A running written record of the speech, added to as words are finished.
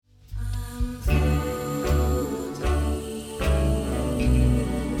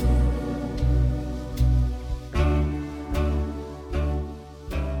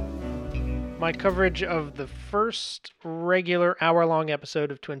My coverage of the first regular hour-long episode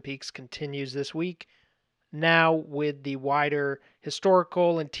of Twin Peaks continues this week, now with the wider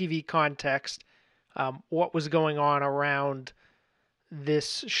historical and TV context, what was going on around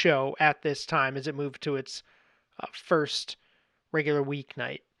this show at this time as it moved to its first regular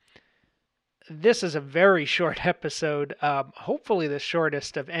weeknight. This is a very short episode, hopefully the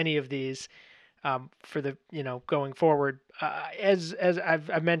shortest of any of these for the going forward. As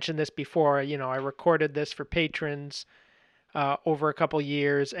I've mentioned this before, I recorded this for patrons over a couple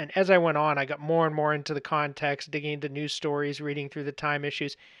years, and as I went on, I got more and more into the context, digging into news stories, reading through the time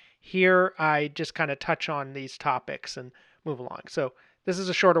issues. Here, I just kind of touch on these topics and move along. So this is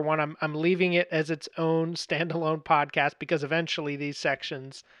a shorter one. I'm leaving it as its own standalone podcast because eventually these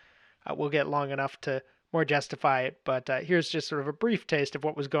sections will get long enough to more justify it, but here's just sort of a brief taste of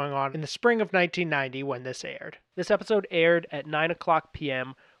what was going on in the spring of 1990 when this aired. This episode aired at 9 o'clock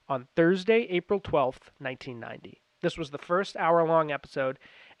p.m. on Thursday, April 12th, 1990. This was the first hour-long episode,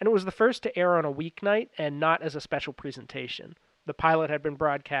 and it was the first to air on a weeknight and not as a special presentation. The pilot had been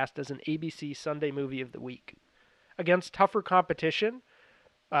broadcast as an ABC Sunday Movie of the Week. Against tougher competition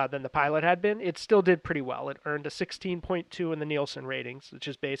than the pilot had been, it still did pretty well. It earned a 16.2 in the Nielsen ratings, which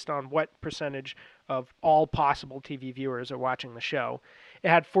is based on what percentage of all possible TV viewers are watching the show. It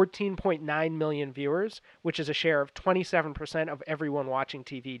had 14.9 million viewers, which is a share of 27% of everyone watching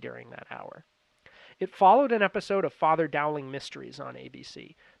TV during that hour. It followed an episode of Father Dowling Mysteries on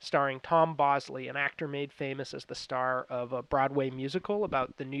ABC, starring Tom Bosley, an actor made famous as the star of a Broadway musical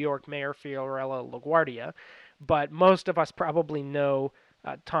about the New York mayor Fiorello LaGuardia, but most of us probably know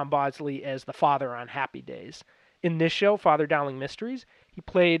Tom Bosley as the father on Happy Days. In this show, Father Dowling Mysteries, he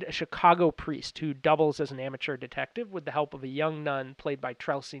played a Chicago priest who doubles as an amateur detective with the help of a young nun played by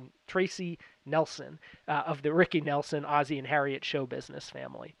Tracy Nelson of the Ricky Nelson, Ozzie and Harriet show business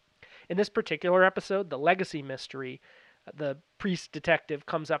family. In this particular episode, the legacy mystery, the priest detective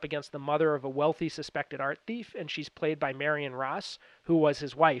comes up against the mother of a wealthy suspected art thief, and she's played by Marion Ross, who was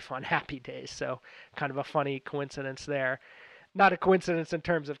his wife on Happy Days, so kind of a funny coincidence there. Not a coincidence in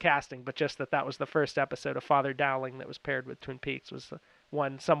terms of casting, but just that was the first episode of Father Dowling that was paired with Twin Peaks was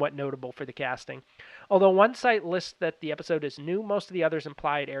one somewhat notable for the casting. Although one site lists that the episode is new, most of the others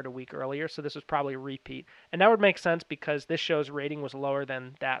imply it aired a week earlier, so this was probably a repeat. And that would make sense because this show's rating was lower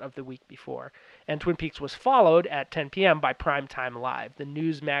than that of the week before. And Twin Peaks was followed at 10 p.m. by Primetime Live, the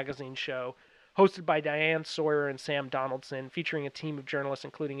news magazine show hosted by Diane Sawyer and Sam Donaldson, featuring a team of journalists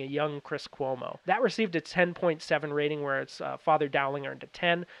including a young Chris Cuomo. That received a 10.7 rating, whereas Father Dowling earned a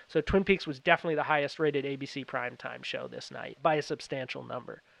 10, so Twin Peaks was definitely the highest-rated ABC primetime show this night, by a substantial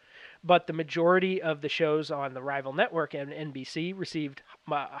number. But the majority of the shows on the rival network and NBC received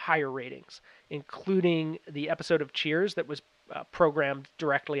higher ratings, including the episode of Cheers that was programmed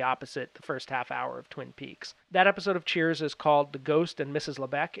directly opposite the first half hour of Twin Peaks. That episode of Cheers is called The Ghost and Mrs.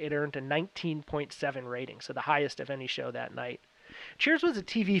 LeBeck. It earned a 19.7 rating, so the highest of any show that night. Cheers was a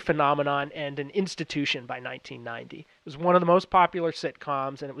TV phenomenon and an institution by 1990. It was one of the most popular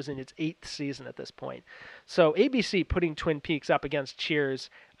sitcoms, and it was in its 8th season at this point. So ABC putting Twin Peaks up against Cheers,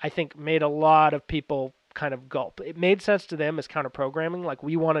 I think, made a lot of people kind of gulp. It made sense to them as counter-programming, like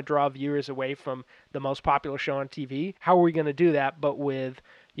we want to draw viewers away from the most popular show on TV. How are we going to do that but with,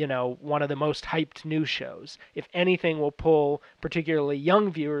 one of the most hyped news shows? If anything will pull particularly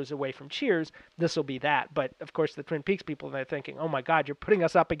young viewers away from Cheers, this will be that. But of course the Twin Peaks people, they're thinking, oh my God, you're putting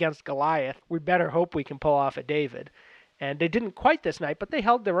us up against Goliath. We better hope we can pull off a David. And they didn't quite this night, but they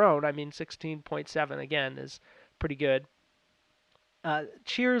held their own. I mean, 16.7 again is pretty good.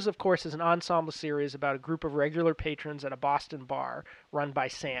 Cheers, of course, is an ensemble series about a group of regular patrons at a Boston bar run by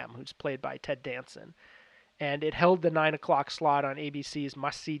Sam, who's played by Ted Danson. And it held the 9 o'clock slot on ABC's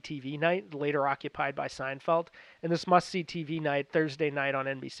Must-See TV Night, later occupied by Seinfeld. And this Must-See TV Night, Thursday night on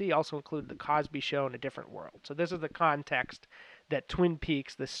NBC, also included The Cosby Show and A Different World. So this is the context that Twin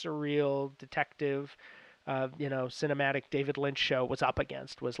Peaks, the surreal detective cinematic David Lynch show was up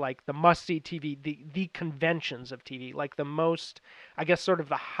against, was like the must-see TV, the conventions of TV, like the most, I guess, sort of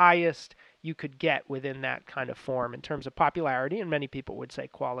the highest you could get within that kind of form in terms of popularity, and many people would say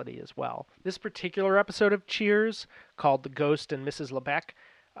quality as well. This particular episode of Cheers, called The Ghost and Mrs. LeBeck,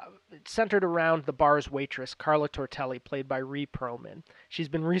 it centered around the bar's waitress, Carla Tortelli, played by Rhea Perlman. She's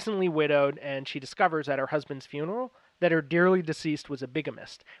been recently widowed, and she discovers at her husband's funeral that her dearly deceased was a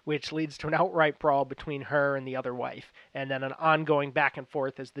bigamist, which leads to an outright brawl between her and the other wife, and then an ongoing back and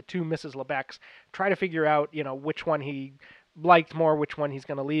forth as the two Mrs. LeBecks try to figure out, which one he liked more, which one he's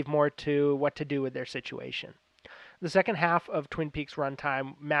going to leave more to, what to do with their situation. The second half of Twin Peaks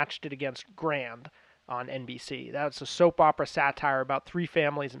runtime matched it against Grand on NBC. That's a soap opera satire about three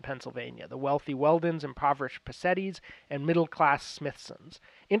families in Pennsylvania, the wealthy Weldons, impoverished Passettis, and middle-class Smithsons.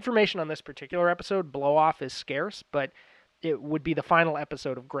 Information on this particular episode, Blow Off, is scarce, but it would be the final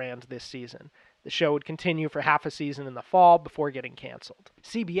episode of Grand this season. The show would continue for half a season in the fall before getting canceled.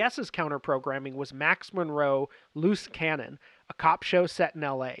 CBS's counter-programming was Max Monroe, Loose Cannon, a cop show set in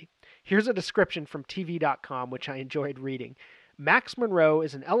L.A. Here's a description from TV.com, which I enjoyed reading. Max Monroe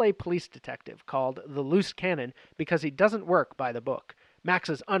is an LA police detective called the Loose Cannon because he doesn't work by the book.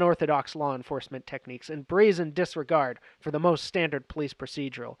 Max's unorthodox law enforcement techniques and brazen disregard for the most standard police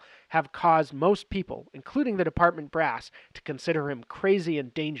procedural have caused most people, including the department brass, to consider him crazy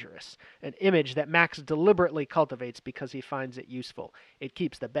and dangerous, an image that Max deliberately cultivates because he finds it useful. It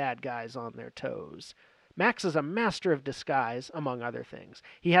keeps the bad guys on their toes. Max is a master of disguise, among other things.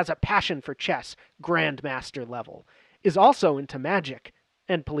 He has a passion for chess, grandmaster level, is also into magic,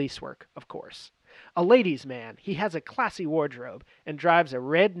 and police work, of course. A ladies' man, he has a classy wardrobe and drives a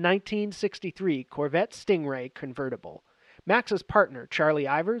red 1963 Corvette Stingray convertible. Max's partner, Charlie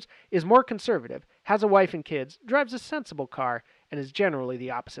Ivers, is more conservative, has a wife and kids, drives a sensible car, and is generally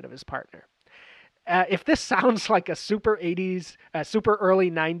the opposite of his partner. If this sounds like a super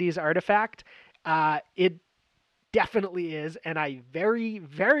early 90s artifact, it definitely is, and I very,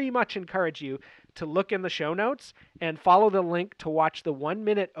 very much encourage you to look in the show notes and follow the link to watch the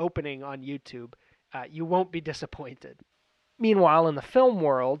 1-minute opening on YouTube. You won't be disappointed. Meanwhile, in the film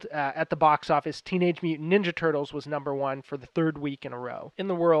world, at the box office, Teenage Mutant Ninja Turtles was number one for the third week in a row. In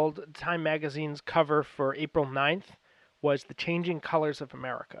the world, Time Magazine's cover for April 9th was The Changing Colors of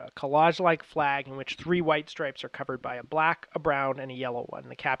America, a collage-like flag in which 3 white stripes are covered by a black, a brown, and a yellow one.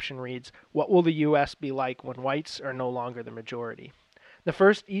 The caption reads, "What will the U.S. be like when whites are no longer the majority?" The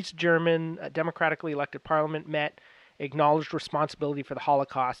first East German democratically elected parliament met, acknowledged responsibility for the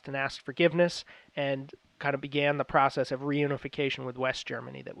Holocaust, and asked forgiveness, and kind of began the process of reunification with West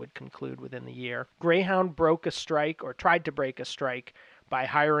Germany that would conclude within the year. Greyhound broke a strike, or tried to break a strike, by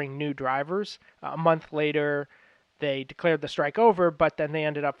hiring new drivers. A month later, they declared the strike over, but then they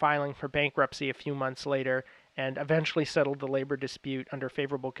ended up filing for bankruptcy a few months later and eventually settled the labor dispute under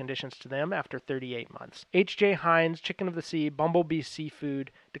favorable conditions to them after 38 months. H.J. Heinz, Chicken of the Sea, Bumblebee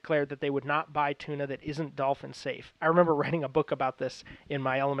Seafood declared that they would not buy tuna that isn't dolphin safe. I remember writing a book about this in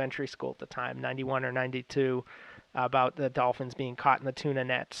my elementary school at the time, 91 or 92, about the dolphins being caught in the tuna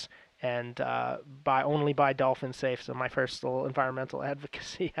nets and only by dolphin safe. So my first little environmental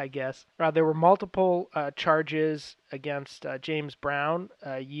advocacy, I guess. There were multiple charges against James Brown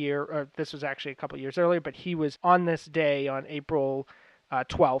this was actually a couple years earlier, but he was on this day, on April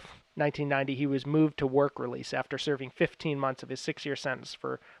 12th, 1990, he was moved to work release after serving 15 months of his 6-year sentence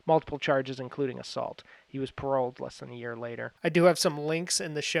for multiple charges, including assault. He was paroled less than a year later. I do have some links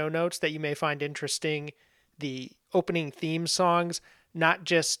in the show notes that you may find interesting. The opening theme songs, not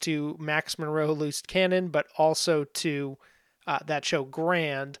just to Max Monroe Loose Cannon, but also to that show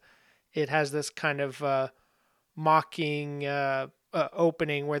Grand. It has this kind of mocking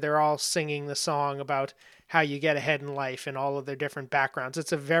opening where they're all singing the song about how you get ahead in life and all of their different backgrounds.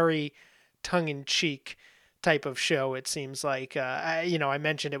 It's a very tongue-in-cheek type of show, it seems like. I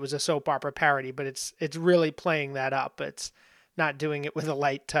mentioned it was a soap opera parody, but it's really playing that up. It's not doing it with a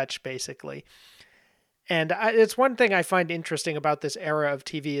light touch, basically. And it's one thing I find interesting about this era of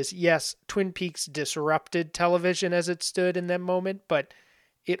TV is, yes, Twin Peaks disrupted television as it stood in that moment, but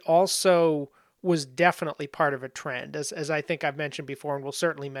it also was definitely part of a trend. As I think I've mentioned before, and will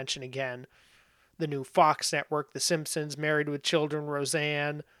certainly mention again, the new Fox network, The Simpsons, Married with Children,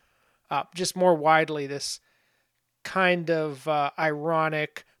 Roseanne, just more widely, this kind of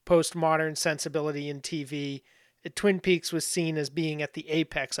ironic postmodern sensibility in TV. Twin Peaks was seen as being at the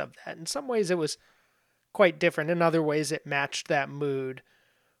apex of that. In some ways, it was quite different. In other ways, it matched that mood.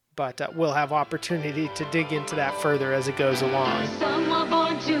 But we'll have opportunity to dig into that further as it goes along. Some are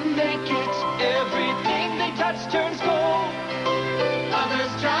born to make it. Everything they touch turns gold.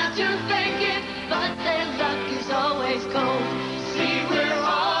 Others try to fake it, but their luck is always cold. See, we're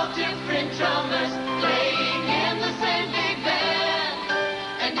all different drummers playing in the same big band.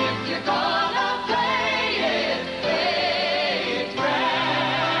 And if you're gone